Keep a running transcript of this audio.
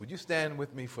Would you stand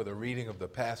with me for the reading of the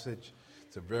passage?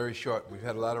 It's a very short, we've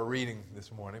had a lot of reading this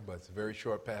morning, but it's a very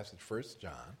short passage, 1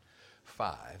 John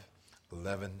 5,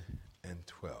 11 and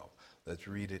 12. Let's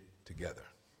read it together.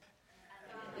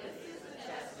 And this is the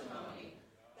testimony.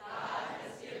 God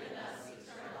has given us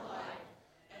eternal life,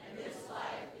 and this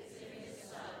life is in his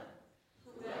Son.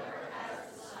 Whoever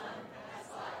has the Son has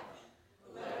life.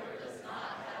 Whoever does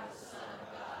not have the Son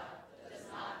of God does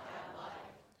not have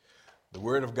life. The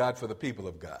word of God for the people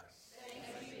of God.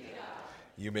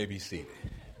 You may be seated.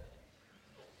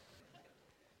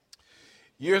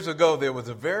 Years ago, there was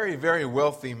a very, very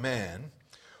wealthy man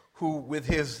who, with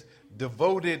his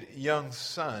devoted young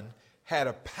son, had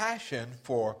a passion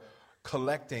for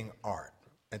collecting art.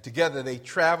 And together they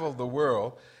traveled the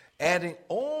world, adding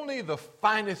only the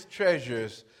finest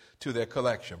treasures to their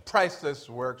collection. Priceless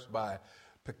works by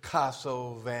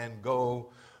Picasso, Van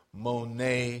Gogh,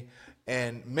 Monet,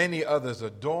 and many others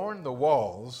adorned the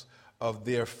walls of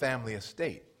their family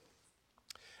estate.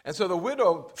 And so the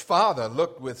widowed father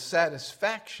looked with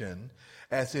satisfaction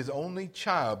as his only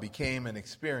child became an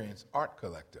experienced art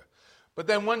collector. But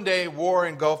then one day, war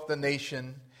engulfed the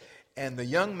nation, and the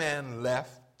young man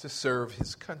left to serve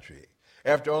his country.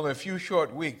 After only a few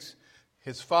short weeks,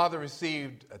 his father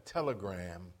received a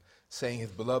telegram saying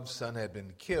his beloved son had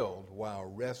been killed while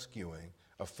rescuing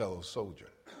a fellow soldier.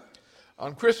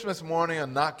 On Christmas morning, a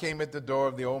knock came at the door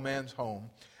of the old man's home,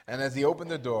 and as he opened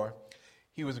the door,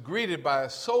 he was greeted by a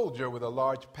soldier with a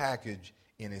large package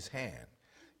in his hand.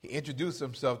 He introduced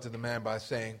himself to the man by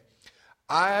saying,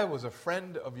 "I was a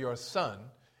friend of your son,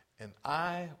 and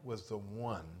I was the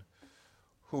one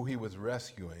who he was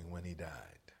rescuing when he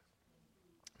died.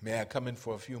 May I come in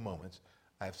for a few moments?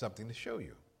 I have something to show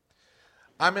you."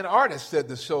 "I'm an artist," said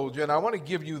the soldier, "and I want to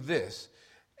give you this."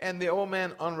 And the old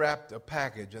man unwrapped a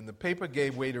package, and the paper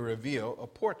gave way to reveal a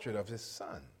portrait of his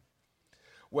son.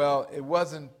 Well, it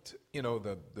wasn't,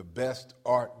 the best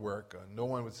artwork. No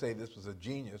one would say this was a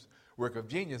work of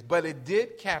genius, but it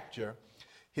did capture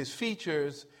his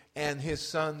features and his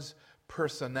son's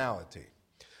personality.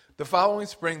 The following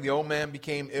spring, the old man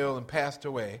became ill and passed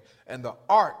away, and the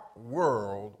art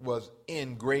world was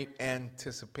in great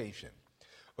anticipation.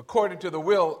 According to the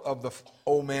will of the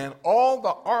old man, all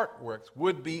the artworks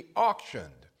would be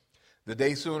auctioned. The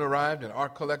day soon arrived, and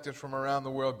art collectors from around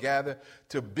the world gathered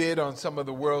to bid on some of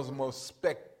the world's most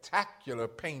spectacular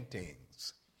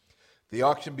paintings. The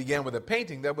auction began with a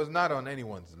painting that was not on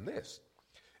anyone's list.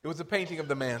 It was a painting of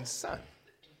the man's son.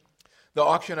 The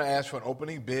auctioneer asked for an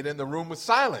opening bid, and the room was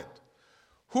silent.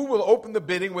 "Who will open the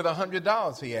bidding with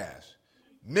 $100?" he asked.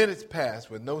 Minutes passed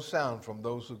with no sound from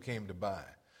those who came to buy.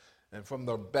 And from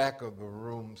the back of the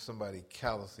room, somebody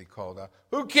callously called out,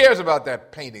 "Who cares about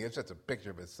that painting? It's just a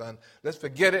picture of his son. Let's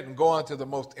forget it and go on to the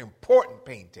most important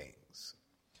paintings."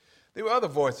 There were other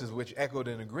voices which echoed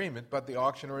in agreement, but the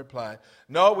auctioneer replied,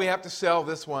 "No, we have to sell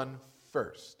this one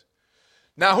first."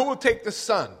 "Now, who will take the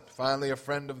son?" Finally, a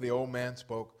friend of the old man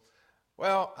spoke.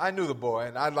 "Well, I knew the boy,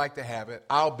 and I'd like to have it.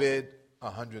 I'll bid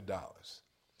 $100.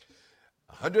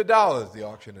 $100, the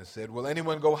auctioneer said. "Will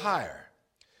anyone go higher?"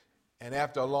 And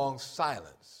after a long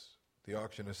silence, the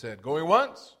auctioneer said, "Going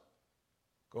once?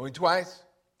 Going twice?"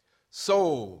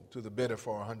 "Sold," to the bidder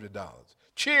for $100.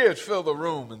 Cheers filled the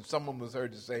room, and someone was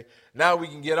heard to say, "Now we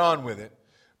can get on with it."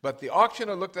 But the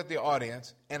auctioneer looked at the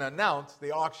audience and announced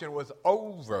the auction was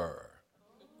over.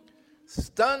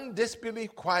 Stunned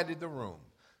disbelief quieted the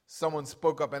room. Someone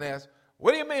spoke up and asked,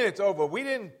 "What do you mean it's over? We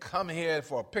didn't come here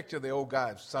for a picture of the old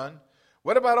guy's son.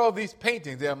 What about all these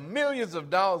paintings? There are millions of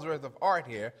dollars worth of art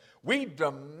here. We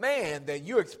demand that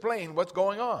you explain what's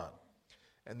going on."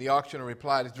 And the auctioneer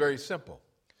replied, "It's very simple.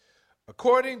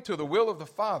 According to the will of the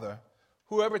Father,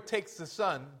 whoever takes the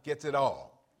Son gets it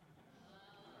all."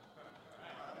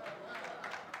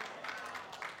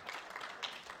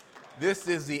 This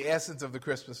is the essence of the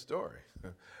Christmas story.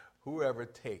 Whoever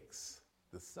takes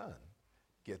the Son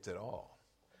gets it all.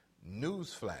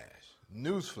 Newsflash,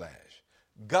 newsflash.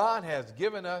 God has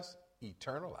given us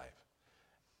eternal life,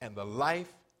 and the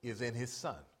life is in his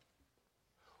Son.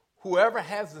 Whoever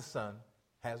has the Son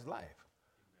has life.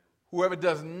 Whoever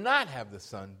does not have the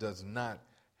Son does not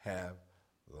have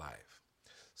life.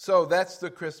 So that's the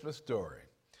Christmas story.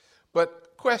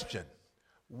 But question,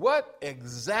 what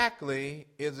exactly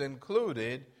is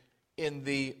included in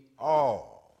the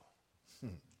all?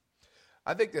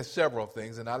 I think there's several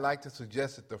things, and I'd like to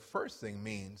suggest that the first thing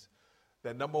means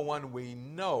that, number one, we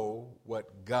know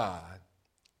what God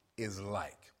is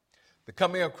like. The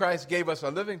coming of Christ gave us a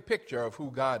living picture of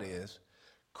who God is.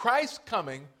 Christ's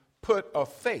coming put a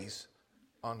face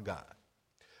on God.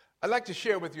 I'd like to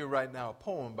share with you right now a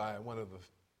poem by one of the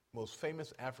most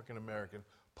famous African-American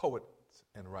poets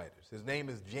and writers. His name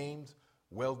is James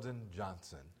Weldon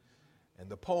Johnson, and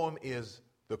the poem is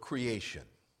The Creation.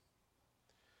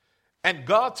 And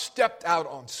God stepped out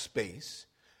on space,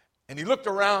 and he looked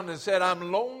around and said,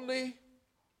 I'm lonely,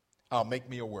 I'll make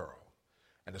me a world.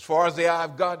 And as far as the eye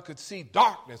of God could see,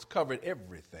 darkness covered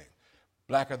everything.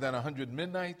 Blacker than 100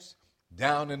 midnights,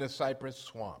 down in the cypress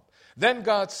swamp. Then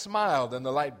God smiled, and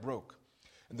the light broke.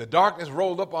 And the darkness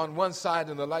rolled up on one side,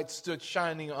 and the light stood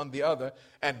shining on the other.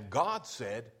 And God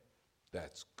said,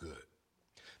 that's good.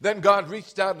 Then God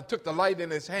reached out and took the light in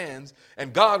his hands,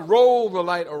 and God rolled the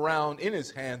light around in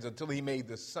his hands until he made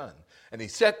the sun. And he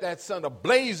set that sun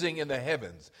ablazing in the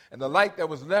heavens. And the light that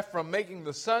was left from making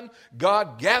the sun,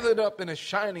 God gathered up in a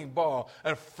shining ball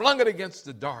and flung it against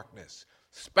the darkness,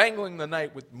 spangling the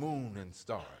night with moon and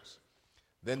stars.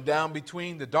 Then down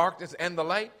between the darkness and the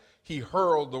light, he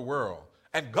hurled the world.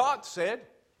 And God said,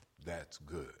 that's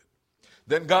good.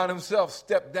 Then God himself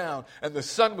stepped down, and the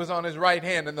sun was on his right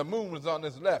hand, and the moon was on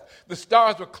his left. The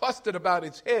stars were clustered about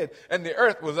his head, and the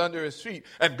earth was under his feet.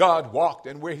 And God walked,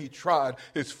 and where he trod,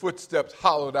 his footsteps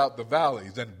hollowed out the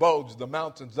valleys and bulged the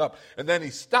mountains up. And then he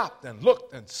stopped and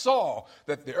looked and saw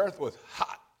that the earth was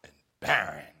hot and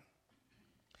barren.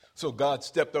 So God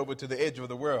stepped over to the edge of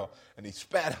the world, and he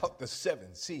spat out the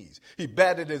 7 seas. He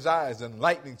batted his eyes, and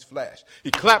lightnings flashed. He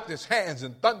clapped his hands,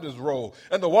 and thunders rolled.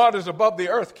 And the waters above the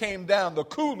earth came down. The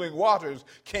cooling waters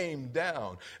came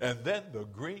down. And then the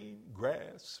green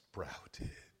grass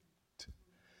sprouted,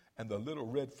 and the little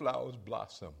red flowers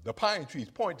blossomed. The pine trees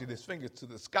pointed his fingers to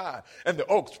the sky, and the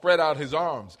oak spread out his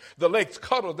arms. The lakes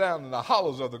cuddled down in the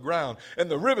hollows of the ground, and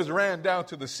the rivers ran down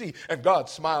to the sea. And God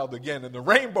smiled again, and the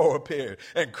rainbow appeared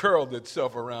and curled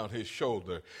itself around his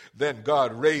shoulder. Then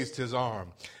God raised his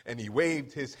arm, and he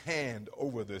waved his hand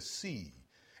over the sea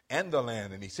and the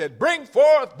land, and he said, bring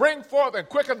forth, and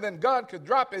quicker than God could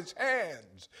drop his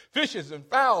hands. Fishes and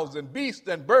fowls and beasts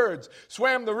and birds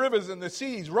swam the rivers and the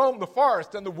seas, roamed the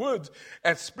forest and the woods,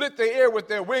 and split the air with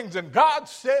their wings. And God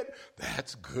said,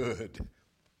 that's good.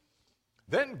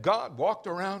 Then God walked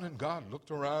around, and God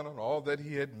looked around on all that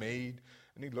he had made,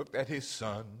 and he looked at his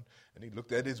sun, and he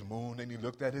looked at his moon, and he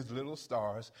looked at his little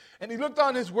stars, and he looked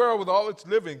on his world with all its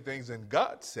living things. And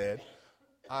God said,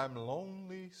 I'm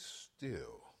lonely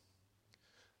still.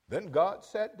 Then God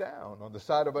sat down on the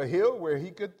side of a hill where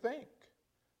he could think.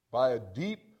 By a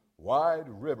deep, wide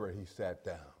river he sat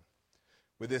down.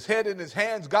 With his head in his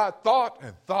hands, God thought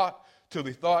and thought till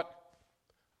he thought,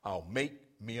 I'll make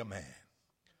me a man.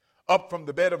 Up from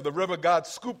the bed of the river, God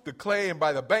scooped the clay, and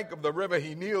by the bank of the river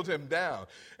he kneeled him down.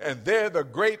 And there the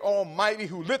great Almighty,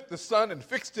 who lit the sun and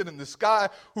fixed it in the sky,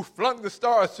 who flung the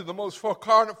stars to the most four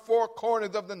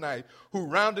corners of the night, who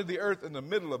rounded the earth in the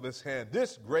middle of his hand,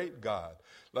 this great God,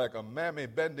 like a mammy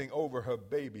bending over her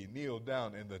baby, kneeled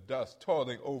down in the dust,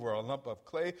 toiling over a lump of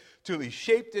clay, till he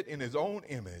shaped it in his own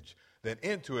image. Then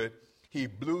into it he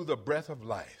blew the breath of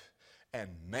life, and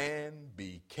man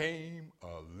became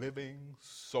a living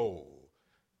soul.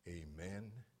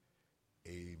 Amen.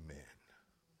 Amen.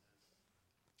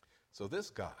 So this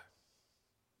God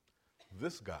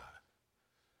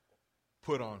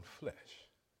put on flesh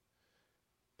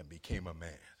and became a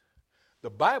man. The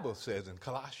Bible says in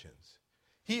Colossians,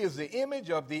 he is the image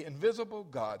of the invisible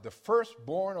God, the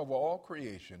firstborn of all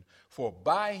creation. For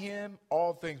by him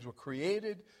all things were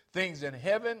created, things in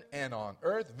heaven and on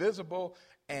earth, visible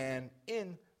and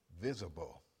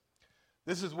invisible.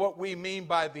 This is what we mean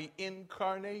by the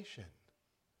incarnation,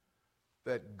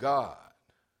 that God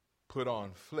put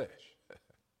on flesh,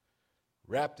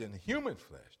 wrapped in human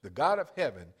flesh. The God of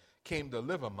heaven came to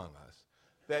live among us,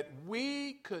 that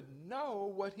we could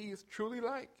know what he is truly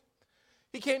like.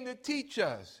 He came to teach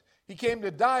us. He came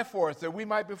to die for us that we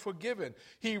might be forgiven.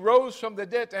 He rose from the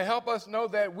dead to help us know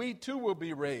that we too will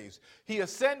be raised. He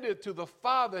ascended to the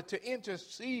Father to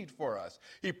intercede for us.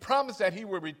 He promised that he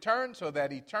would return so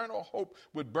that eternal hope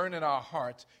would burn in our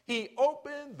hearts. He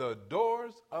opened the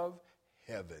doors of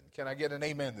heaven. Can I get an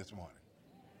amen this morning?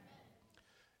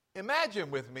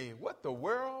 Imagine with me what the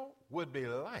world would be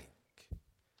like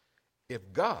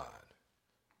if God,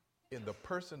 in the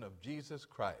person of Jesus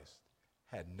Christ,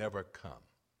 had never come.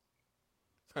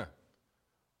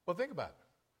 Well, think about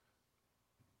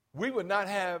it. We would not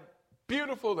have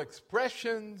beautiful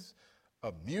expressions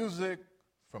of music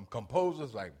from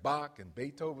composers like Bach and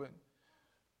Beethoven.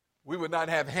 We would not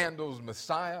have Handel's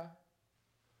Messiah.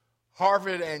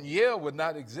 Harvard and Yale would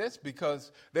not exist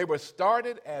because they were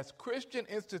started as Christian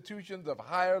institutions of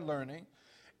higher learning,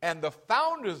 and the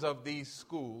founders of these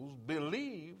schools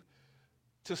believed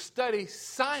to study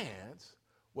science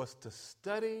was to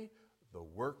study the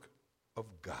work of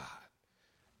God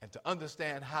and to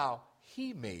understand how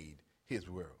he made his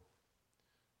world.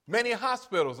 Many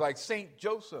hospitals like St.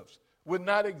 Joseph's would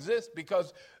not exist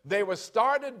because they were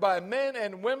started by men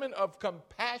and women of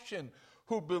compassion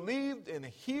who believed in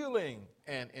healing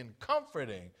and in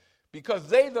comforting because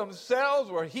they themselves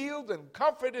were healed and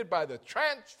comforted by the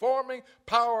transforming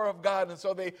power of God. And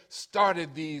so they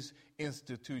started these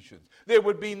institutions. There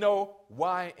would be no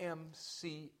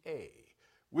YMCA.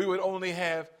 We would only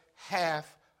have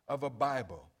half of a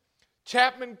Bible.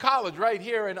 Chapman College right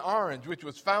here in Orange, which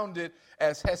was founded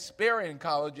as Hesperian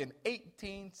College in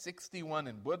 1861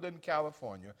 in Woodland,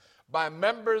 California, by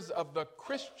members of the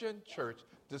Christian Church,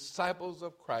 Disciples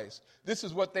of Christ. This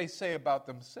is what they say about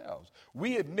themselves.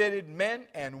 We admitted men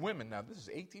and women. Now, this is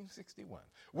 1861.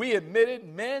 We admitted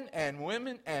men and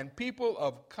women and people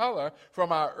of color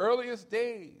from our earliest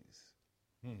days.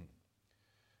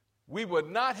 We would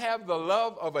not have the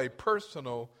love of a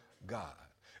personal God.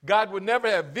 God would never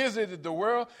have visited the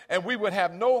world, and we would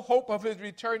have no hope of his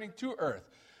returning to earth.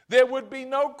 There would be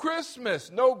no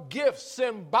Christmas, no gifts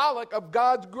symbolic of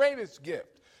God's greatest gift.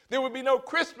 There would be no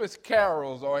Christmas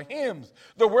carols or hymns.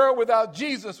 The world without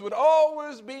Jesus would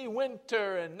always be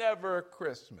winter and never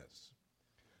Christmas.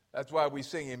 That's why we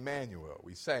sing Emmanuel.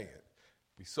 We sang it.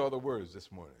 We saw the words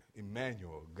this morning.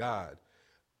 Emmanuel, God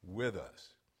with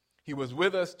us. He was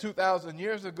with us 2,000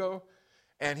 years ago,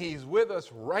 and he's with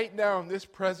us right now in this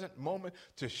present moment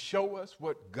to show us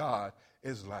what God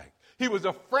is like. He was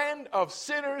a friend of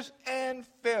sinners and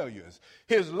failures.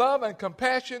 His love and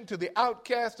compassion to the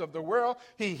outcasts of the world.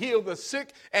 He healed the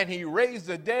sick and he raised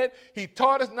the dead. He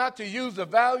taught us not to use the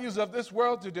values of this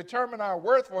world to determine our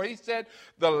worth, for he said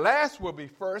the last will be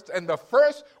first and the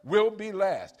first will be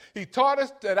last. He taught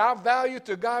us that our value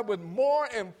to God was more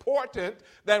important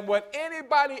than what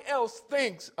anybody else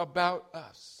thinks about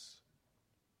us.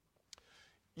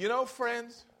 You know,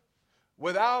 friends,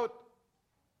 without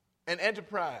an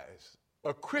enterprise,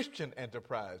 a Christian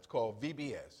enterprise called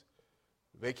VBS,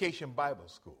 Vacation Bible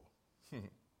School,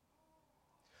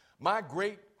 my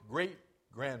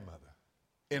great-great-grandmother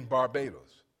in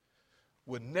Barbados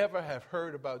would never have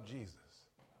heard about Jesus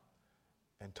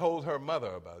and told her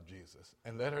mother about Jesus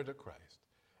and led her to Christ.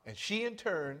 And she, in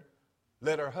turn,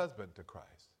 led her husband to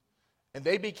Christ. And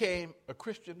they became a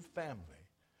Christian family.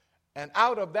 And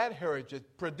out of that heritage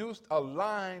produced a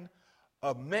line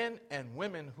of men and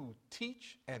women who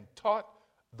teach and taught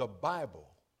the Bible.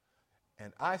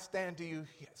 And I stand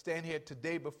here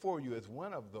today before you as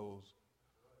one of those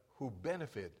who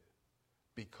benefit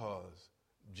because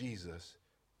Jesus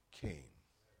came.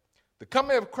 The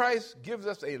coming of Christ gives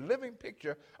us a living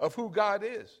picture of who God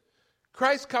is.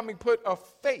 Christ's coming put a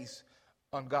face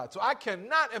on God. So I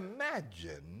cannot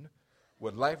imagine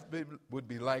what life would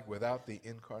be like without the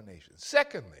incarnation.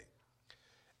 Secondly,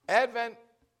 Advent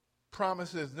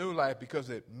promises new life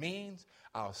because it means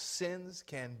our sins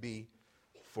can be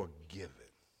forgiven.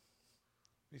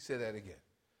 Let me say that again.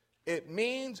 It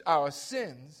means our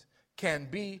sins can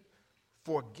be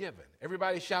forgiven.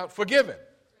 Everybody shout, forgiven.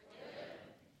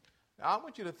 Now, I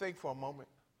want you to think for a moment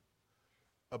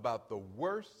about the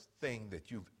worst thing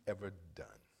that you've ever done.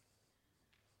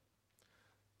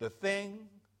 The thing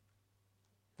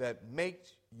that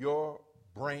makes your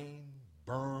brain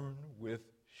burn with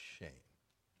shame.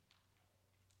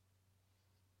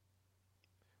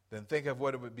 Then think of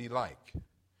what it would be like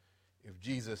if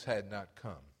Jesus had not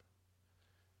come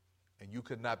and you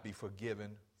could not be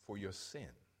forgiven for your sin.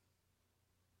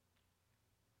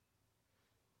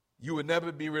 You would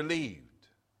never be relieved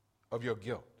of your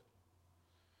guilt.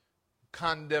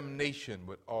 Condemnation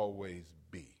would always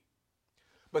be.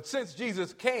 But since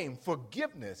Jesus came,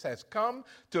 forgiveness has come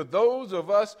to those of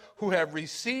us who have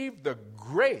received the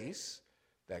grace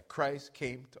that Christ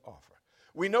came to offer.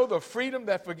 We know the freedom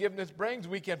that forgiveness brings.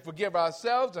 We can forgive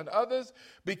ourselves and others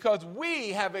because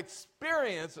we have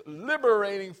experienced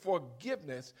liberating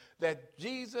forgiveness that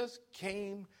Jesus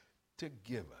came to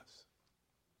give us.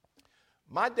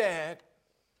 My dad,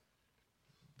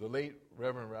 the late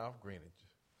Reverend Ralph Greenidge,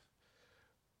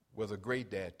 was a great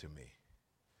dad to me.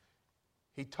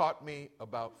 He taught me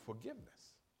about forgiveness.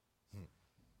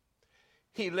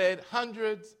 He led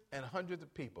hundreds and hundreds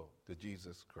of people to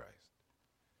Jesus Christ.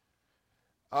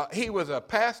 He was a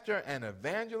pastor and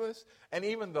evangelist, and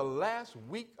even the last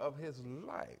week of his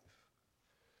life,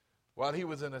 while he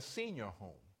was in a senior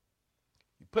home,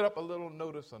 he put up a little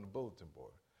notice on the bulletin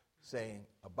board saying,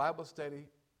 a Bible study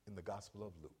in the Gospel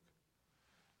of Luke.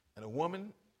 And a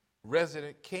woman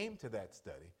resident came to that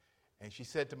study, and she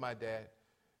said to my dad,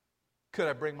 could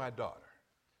I bring my daughter?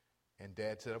 And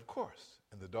Dad said, of course.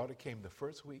 And the daughter came the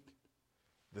first week.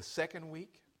 The second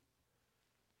week,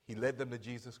 he led them to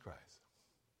Jesus Christ.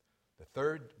 The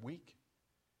third week,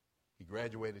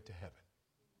 graduated to heaven.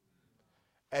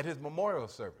 At his memorial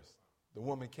service, the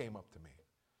woman came up to me.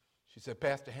 She said,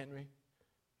 Pastor Henry,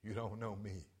 you don't know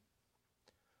me,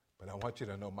 but I want you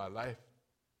to know my life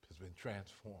has been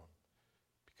transformed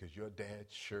because your dad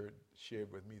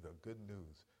shared with me the good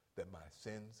news that my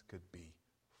sins could be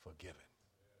forgiven.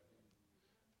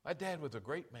 My dad was a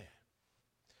great man,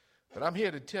 but I'm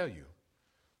here to tell you,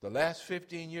 the last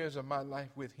 15 years of my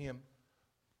life with him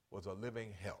was a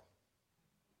living hell.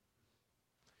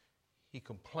 He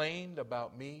complained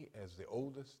about me as the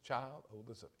oldest child,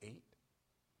 oldest of 8.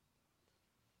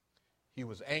 He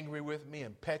was angry with me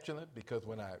and petulant because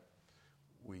when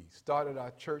we started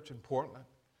our church in Portland,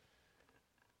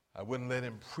 I wouldn't let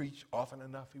him preach often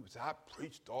enough. He would say, I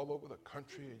preached all over the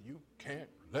country and you can't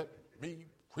let me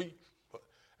preach.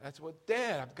 And I said, well,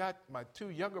 Dad, I've got my 2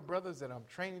 younger brothers that I'm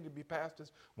training to be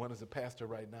pastors. One is a pastor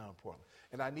right now in Portland.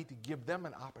 And I need to give them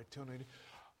an opportunity.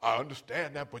 I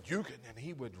understand that, but you can. And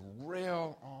he would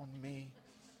rail on me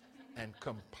and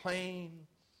complain.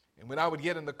 And when I would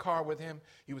get in the car with him,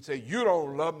 he would say, you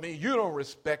don't love me. You don't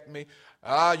respect me.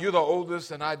 You're the oldest,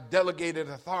 and I delegated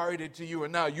authority to you,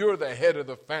 and now you're the head of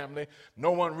the family. No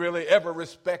one really ever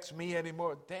respects me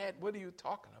anymore. Dad, what are you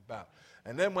talking about?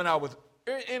 And then when I was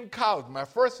in college, my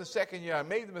first and second year, I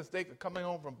made the mistake of coming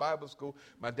home from Bible school.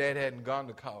 My dad hadn't gone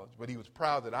to college, but he was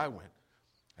proud that I went.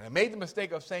 And I made the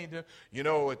mistake of saying to him, you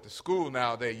know, at the school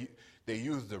now, they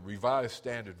use the Revised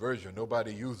Standard Version.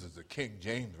 Nobody uses the King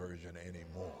James Version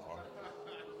anymore.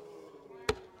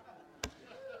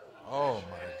 Oh,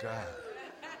 my God.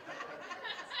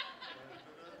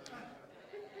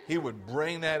 He would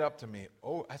bring that up to me.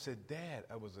 Oh, I said, Dad,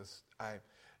 that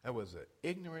was an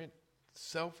ignorant,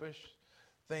 selfish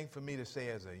thing for me to say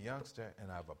as a youngster, and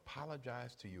I've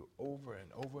apologized to you over and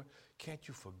over. Can't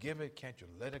you forgive it? Can't you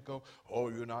let it go? Oh,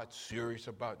 you're not serious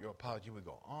about your apology. We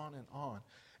go on and on.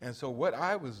 And so what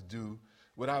I was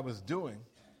doing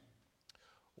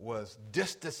was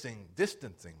distancing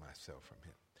myself from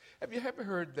him. Have you ever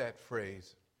heard that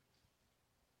phrase,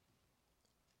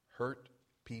 hurt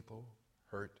people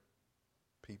hurt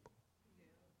people?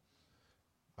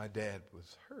 My dad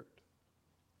was hurt.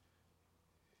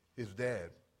 His dad,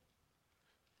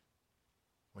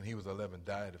 when he was 11,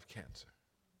 died of cancer.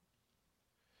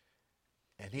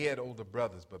 And he had older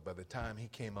brothers, but by the time he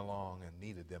came along and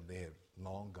needed them, they had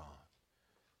long gone.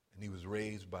 And he was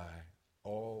raised by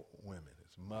all women,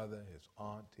 his mother, his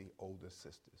auntie, older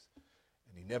sisters.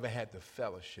 And he never had the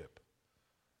fellowship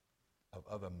of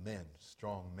other men,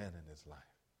 strong men in his life.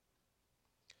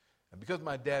 And because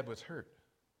my dad was hurt,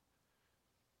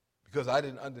 because I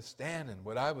didn't understand, and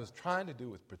what I was trying to do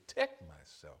was protect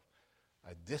myself,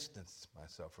 I distanced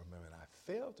myself from him, and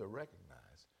I failed to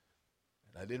recognize,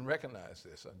 and I didn't recognize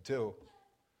this until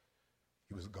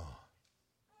he was gone.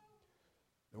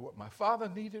 And what my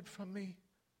father needed from me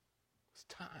was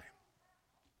time.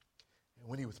 And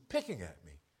when he was picking at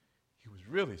me, he was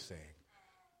really saying,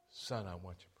 son, I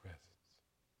want your presence.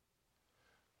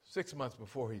 6 months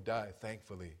before he died,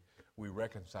 thankfully, we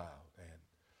reconciled, and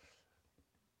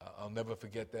I'll never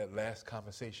forget that last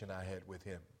conversation I had with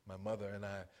him. My mother and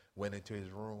I went into his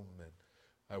room, and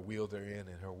I wheeled her in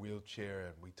her wheelchair,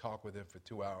 and we talked with him for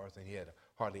 2 hours, and he had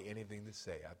hardly anything to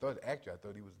say. I thought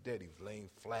he was dead. He was laying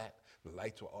flat. The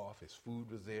lights were off. His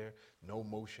food was there. No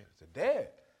motion. I said, Dad.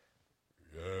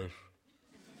 Yes.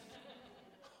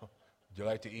 Would you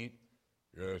like to eat?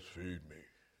 Yes, feed me.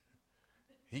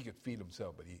 He could feed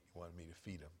himself, but he wanted me to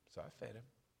feed him, so I fed him.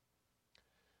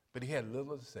 But he had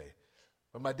little to say.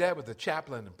 But my dad was a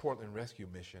chaplain in Portland Rescue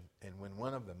Mission, and when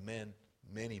one of the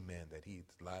many men that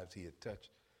lives he had touched,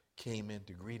 came in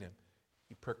to greet him,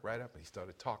 he perked right up and he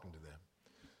started talking to them.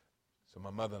 So my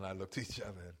mother and I looked at each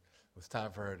other, and it was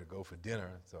time for her to go for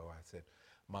dinner. And so I said,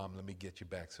 Mom, let me get you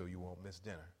back so you won't miss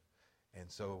dinner.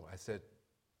 And so I said,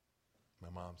 my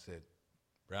mom said,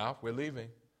 Ralph, we're leaving.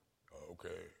 Okay.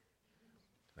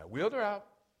 And I wheeled her out.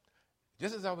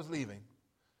 Just as I was leaving,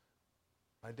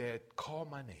 my dad called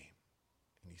my name,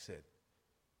 and he said,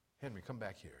 Henry, come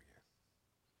back here again.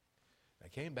 And I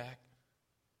came back,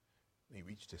 and he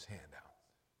reached his hand out,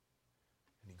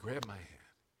 and he grabbed my hand.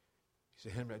 He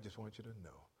said, Henry, I just want you to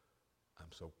know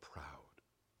I'm so proud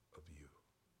of you.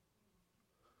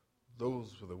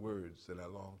 Those were the words that I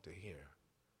longed to hear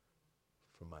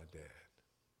from my dad.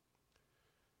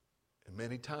 And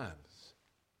many times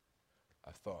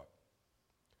I thought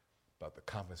about the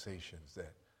conversations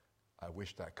that I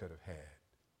wished I could have had,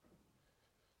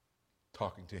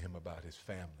 talking to him about his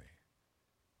family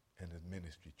and his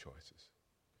ministry choices.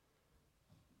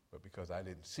 But because I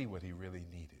didn't see what he really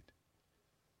needed,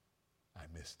 I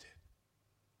missed it.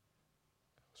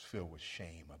 I was filled with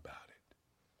shame about it,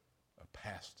 a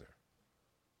pastor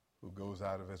who goes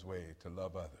out of his way to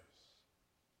love others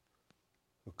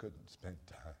who couldn't spend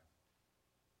time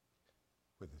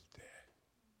with his dad.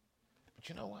 But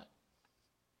you know what?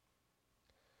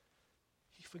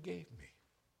 He forgave me.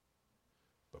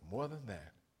 But more than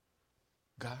that,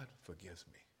 God forgives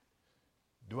me.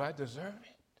 Do I deserve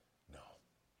it? No.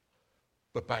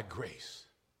 But by grace,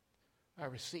 I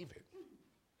receive it.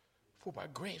 For by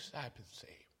grace I've been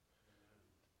saved.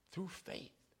 Through faith.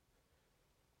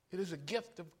 It is a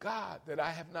gift of God that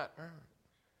I have not earned,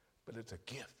 but it's a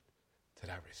gift that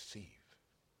I receive.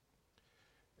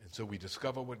 And so we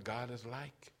discover what God is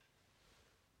like.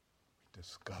 We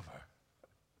discover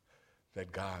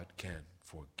that God can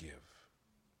forgive.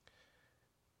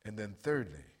 And then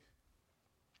thirdly,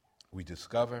 we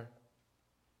discover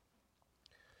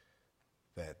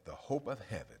that the hope of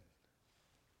heaven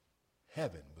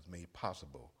was made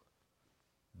possible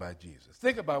by Jesus.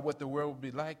 Think about what the world would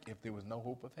be like if there was no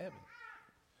hope of heaven.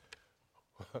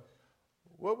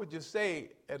 What would you say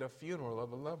at a funeral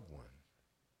of a loved one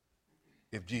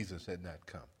if Jesus had not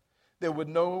come? There would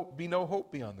be no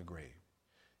hope beyond the grave.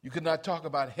 You could not talk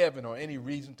about heaven or any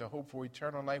reason to hope for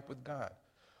eternal life with God.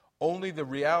 Only the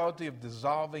reality of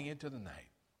dissolving into the night.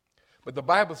 But the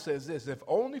Bible says this, if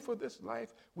only for this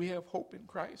life we have hope in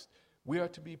Christ, we are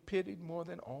to be pitied more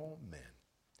than all men.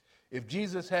 If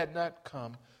Jesus had not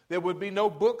come, there would be no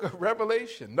book of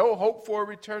Revelation, no hope for a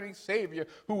returning Savior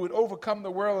who would overcome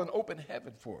the world and open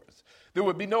heaven for us. There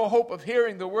would be no hope of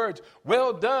hearing the words,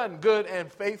 well done, good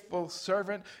and faithful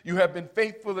servant. You have been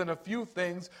faithful in a few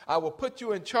things. I will put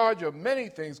you in charge of many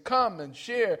things. Come and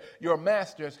share your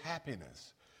master's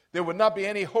happiness. There would not be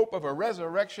any hope of a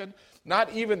resurrection,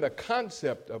 not even the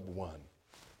concept of one.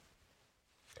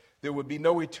 There would be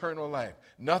no eternal life,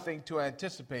 nothing to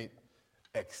anticipate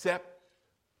except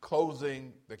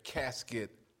closing the casket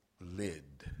lid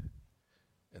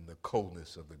and the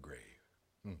coldness of the grave.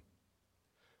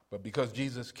 But because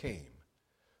Jesus came,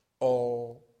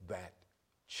 all that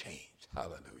changed.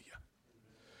 Hallelujah.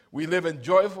 We live in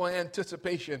joyful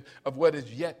anticipation of what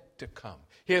is yet to come.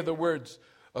 Hear the words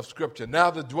of Scripture.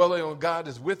 Now the dwelling of God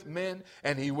is with men,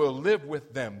 and he will live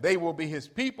with them. They will be his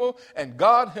people, and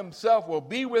God himself will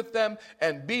be with them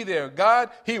and be their God.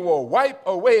 He will wipe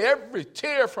away every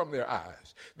tear from their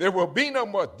eyes. There will be no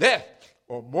more death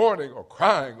or mourning or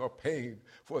crying or pain,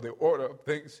 for the order of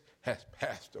things has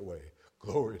passed away.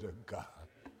 Glory to God.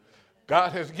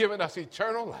 God has given us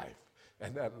eternal life,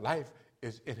 and that life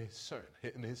is in his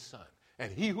Son. And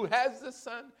he who has the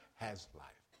Son has life.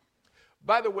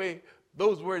 By the way,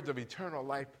 those words of eternal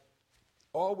life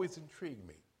always intrigue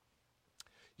me.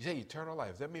 You say eternal life,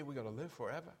 does that mean we're going to live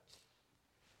forever?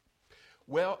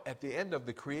 Well, at the end of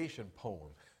the creation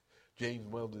poem,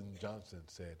 James Weldon Johnson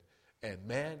said, and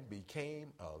man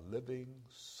became a living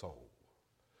soul.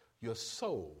 Your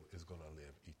soul is going to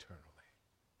live eternally.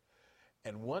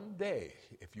 And one day,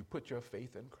 if you put your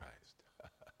faith in Christ,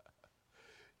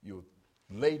 you'll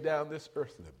lay down this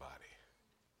earthly body,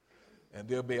 and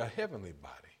there'll be a heavenly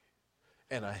body.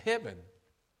 And a heaven,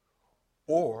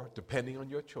 or depending on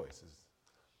your choices,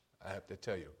 I have to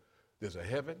tell you, there's a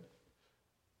heaven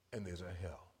and there's a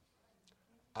hell.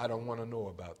 I don't want to know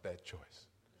about that choice.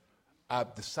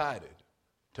 I've decided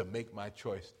to make my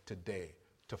choice today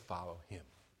to follow him.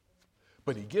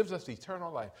 But he gives us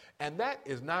eternal life. And that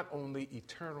is not only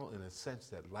eternal in the sense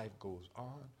that life goes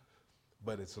on,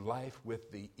 but it's life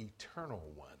with the eternal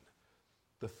one.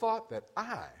 The thought that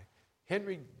I,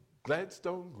 Henry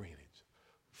Gladstone Greenidge,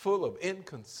 full of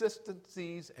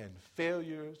inconsistencies and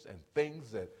failures and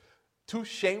things that too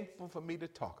shameful for me to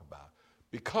talk about,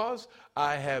 because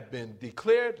I have been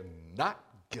declared not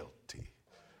guilty.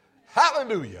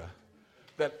 Hallelujah.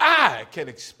 That I can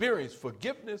experience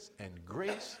forgiveness and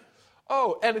grace.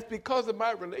 Oh, and it's because of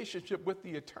my relationship with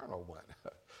the eternal one.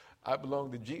 I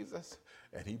belong to Jesus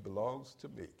and he belongs to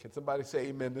me. Can somebody say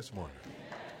amen this morning? Amen.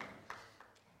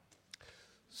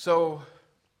 So,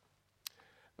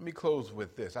 let me close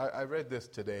with this. I read this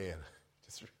today,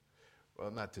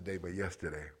 and not today, but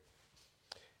yesterday.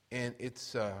 And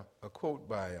it's a quote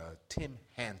by Tim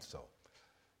Hansel.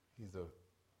 He's a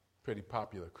pretty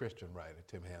popular Christian writer,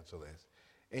 Tim Hansel is.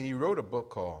 And he wrote a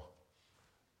book called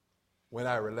When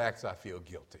I Relax, I Feel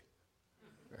Guilty.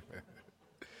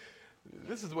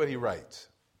 This is what he writes.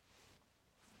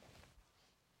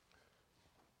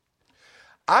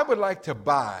 I would like to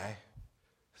buy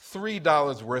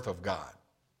 $3 worth of God.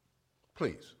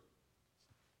 Please.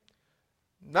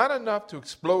 Not enough to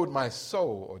explode my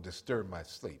soul or disturb my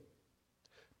sleep,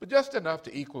 but just enough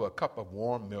to equal a cup of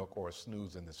warm milk or a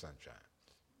snooze in the sunshine.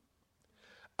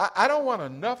 I don't want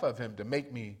enough of him to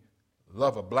make me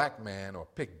love a black man or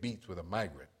pick beats with a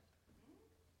migrant.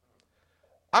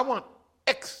 I want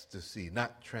ecstasy,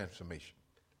 not transformation.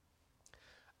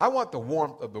 I want the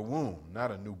warmth of the womb,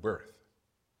 not a new birth.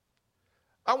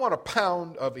 I want a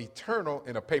pound of eternal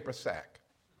in a paper sack.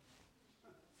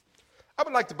 I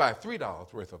would like to buy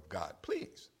 $3 worth of God,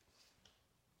 please.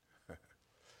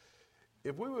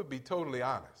 If we would be totally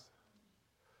honest,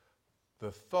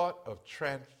 the thought of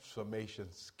transformation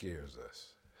scares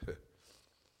us.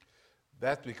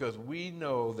 That's because we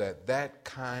know that that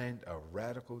kind of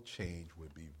radical change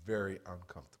would be very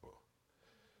uncomfortable.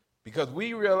 Because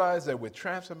we realize that with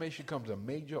transformation comes a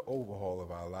major overhaul of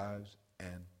our lives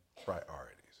and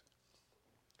priorities.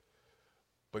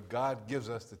 But God gives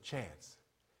us the chance,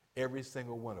 every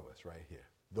single one of us right here.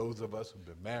 Those of us who've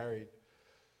been married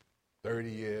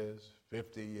 30 years,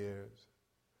 50 years.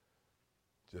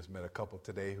 Just met a couple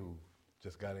today who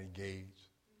just got engaged.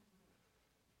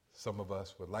 Some of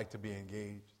us would like to be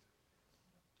engaged.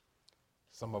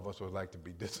 Some of us would like to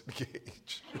be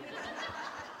disengaged.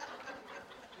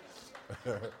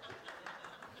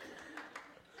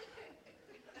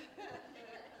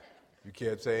 You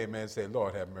can't say amen, say,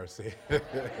 Lord have mercy.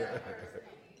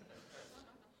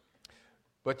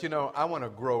 But you know, I want to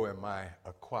grow in my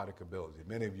aquatic ability.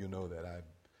 Many of you know that I've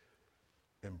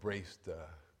embraced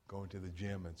going to the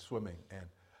gym and swimming. And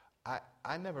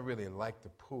I never really liked the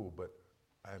pool, but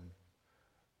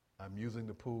I'm using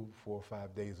the pool 4 or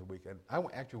 5 days a week. And I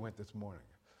actually went this morning.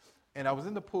 And I was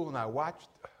in the pool and I watched,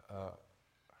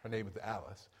 her name is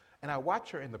Alice, and I watched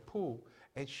her in the pool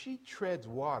and she treads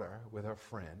water with her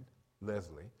friend,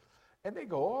 Leslie, and they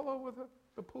go all over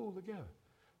the pool together.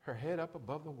 Her head up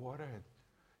above the water, and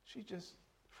she just,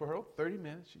 for her 30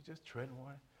 minutes, she just treading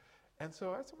water. And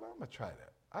so I said, well, I'm going to try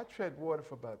that. I tread water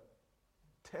for about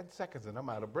 10 seconds and I'm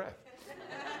out of breath.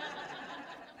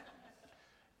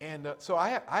 And so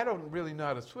I don't really know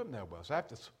how to swim that well. So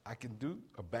I can do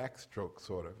a backstroke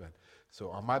sort of, and so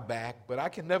on my back, but I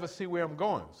can never see where I'm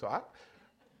going. So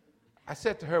I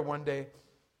said to her one day,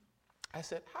 I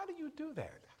said, how do you do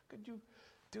that? How could you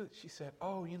do it? She said,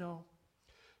 oh, you know,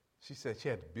 she said, she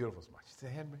had a beautiful smile. She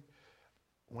said, Henry,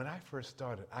 when I first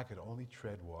started, I could only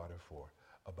tread water for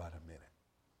about a minute.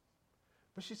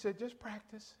 But she said, just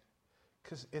practice,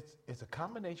 because it's a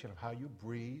combination of how you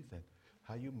breathe and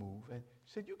how you move. And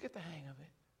she said, you get the hang of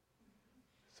it.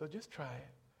 So just try it.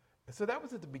 And so that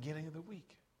was at the beginning of the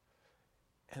week.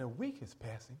 And a week is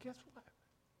passing. Guess what?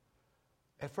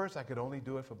 At first, I could only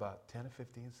do it for about 10 or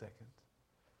 15 seconds.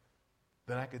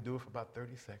 Then I could do it for about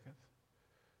 30 seconds.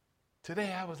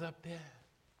 Today, I was up there.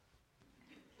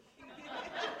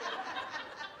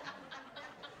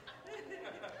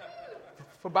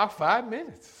 For about 5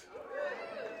 minutes.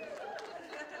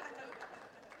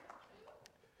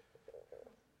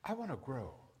 I want to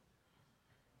grow.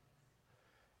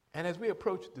 And as we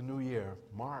approach the new year,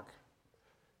 Mark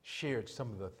shared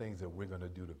some of the things that we're going to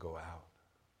do to go out.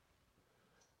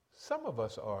 Some of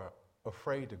us are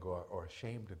afraid to go out or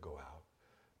ashamed to go out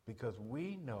because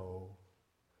we know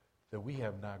that we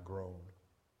have not grown.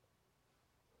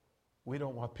 We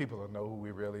don't want people to know who we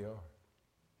really are.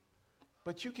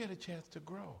 But you get a chance to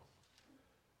grow.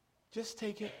 Just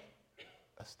take it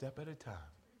a step at a time.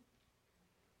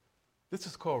 This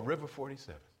is called River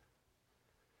 47.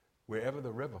 Wherever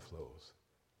the river flows,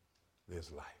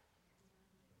 there's life.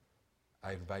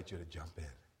 I invite you to jump in.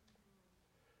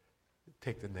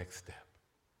 Take the next step.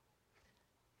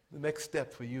 The next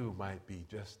step for you might be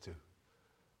just to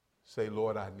say,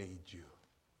 Lord, I need you.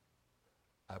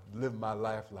 I've lived my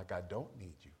life like I don't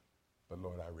need you, but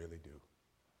Lord, I really do.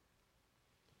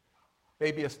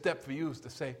 Maybe a step for you is to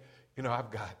say, you know, I've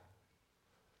got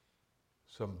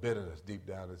some bitterness deep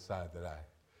down inside that I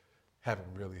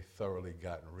haven't really thoroughly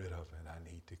gotten rid of, and I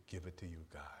need to give it to you,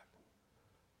 God.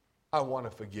 I want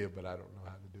to forgive, but I don't know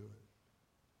how to do it.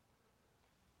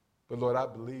 But Lord, I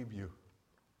believe you.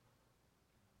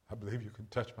 I believe you can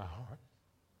touch my heart.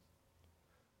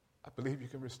 I believe you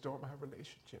can restore my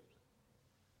relationships.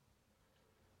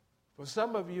 For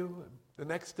some of you, the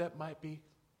next step might be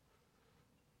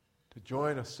to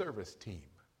join a service team.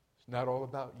 It's not all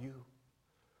about you.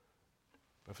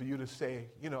 But for you to say,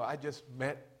 you know, I just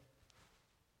met,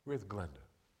 where's Glenda?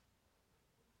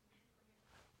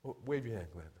 Oh, wave your hand,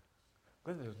 Glenda.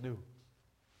 Glenda is new.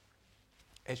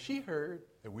 And she heard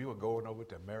that we were going over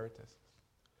to Emeritus.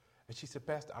 And she said,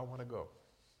 Pastor, I want to go.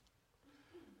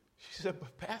 She said,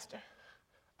 but Pastor,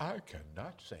 I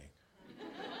cannot sing.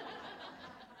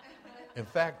 In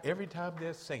fact, every time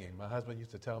they're singing, my husband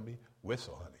used to tell me,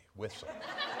 whistle, honey, whistle.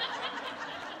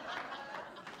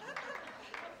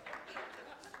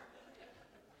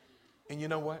 And you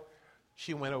know what?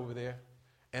 She went over there,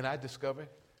 And I discovered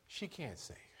she can't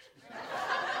sing.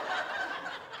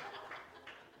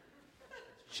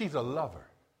 She's a lover.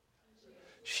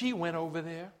 She went over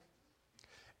there,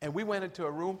 and we went into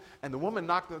a room, and the woman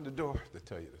knocked on the door. To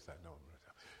tell you this, I know.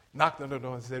 Knocked on the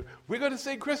door and said, "We're going to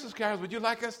sing Christmas carols. Would you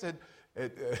like us to?"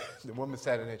 The woman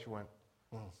sat in there, she went,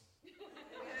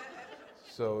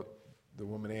 So the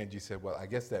woman Angie said, "Well, I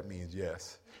guess that means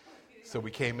yes." So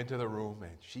we came into the room,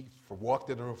 and she walked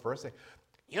in the room first and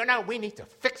said, "We need to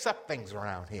fix up things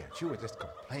around here." She was just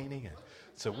complaining. And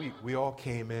so we all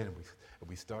came in, and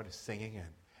we started singing.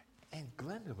 And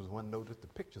Glenda was one who noticed the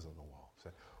pictures on the wall.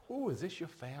 Said, "Oh, is this your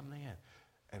family?"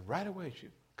 And right away, she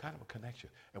kind of a connection.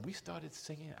 And we started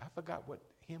singing. I forgot what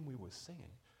hymn we were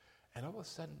singing. And all of a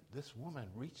sudden, this woman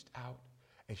reached out,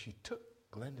 and she took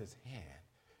Glenda's hand,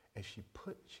 and she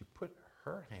put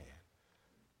her hand,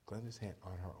 Glenda's hand,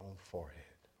 on her own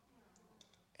forehead.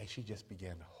 And she just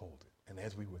began to hold it. And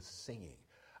as we were singing,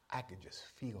 I could just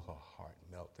feel her heart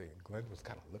melting. And Glenda was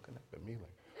kind of looking up at me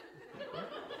like,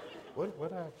 what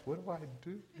do I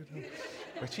do?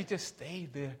 But she just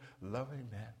stayed there loving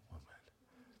that woman.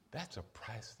 That's a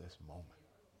priceless moment.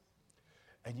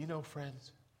 And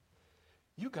friends,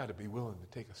 you got to be willing to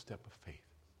take a step of faith.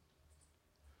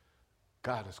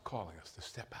 God is calling us to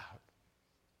step out.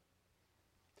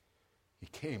 He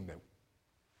came that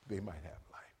they might have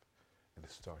life. And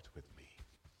it starts with me.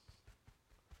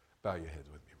 Bow your heads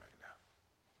with me right now.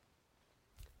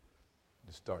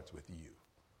 It starts with you.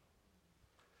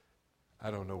 I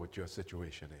don't know what your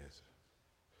situation is.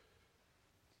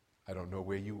 I don't know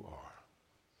where you are.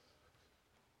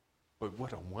 But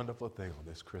what a wonderful thing on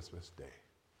this Christmas day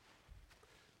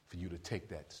for you to take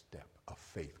that step of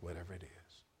faith, whatever it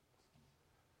is.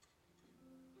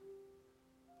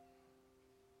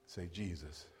 Say,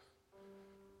 "Jesus,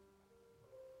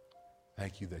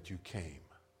 thank you that you came.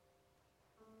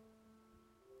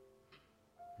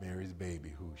 Mary's baby,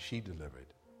 who she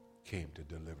delivered, came to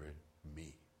deliver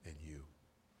me and you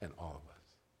and all of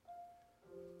us.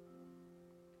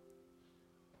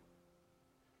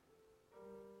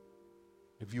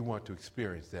 If you want to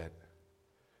experience that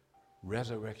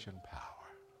resurrection power,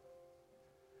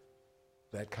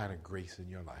 that kind of grace in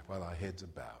your life while our heads are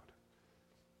bowed,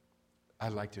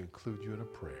 I'd like to include you in a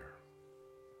prayer.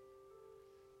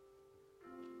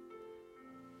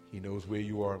 He knows where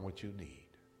you are and what you need.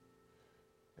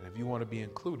 And if you want to be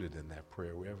included in that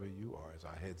prayer, wherever you are, as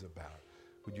our heads are bowed,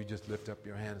 would you just lift up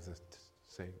your hands and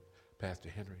say, "Pastor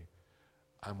Henry,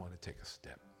 I want to take a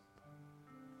step."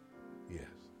 Yes.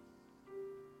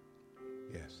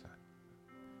 Yes,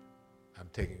 I'm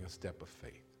taking a step of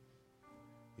faith.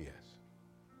 Yes.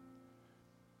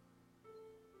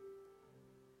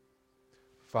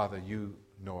 Father, you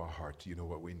know our hearts. You know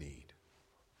what we need.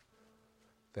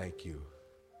 Thank you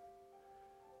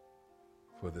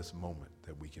for this moment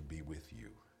that we can be with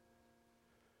you.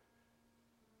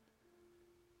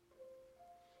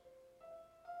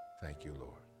 Thank you,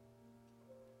 Lord.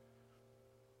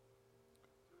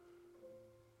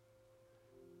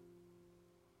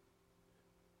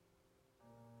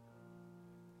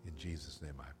 In Jesus'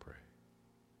 name I pray.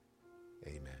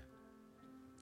 Amen.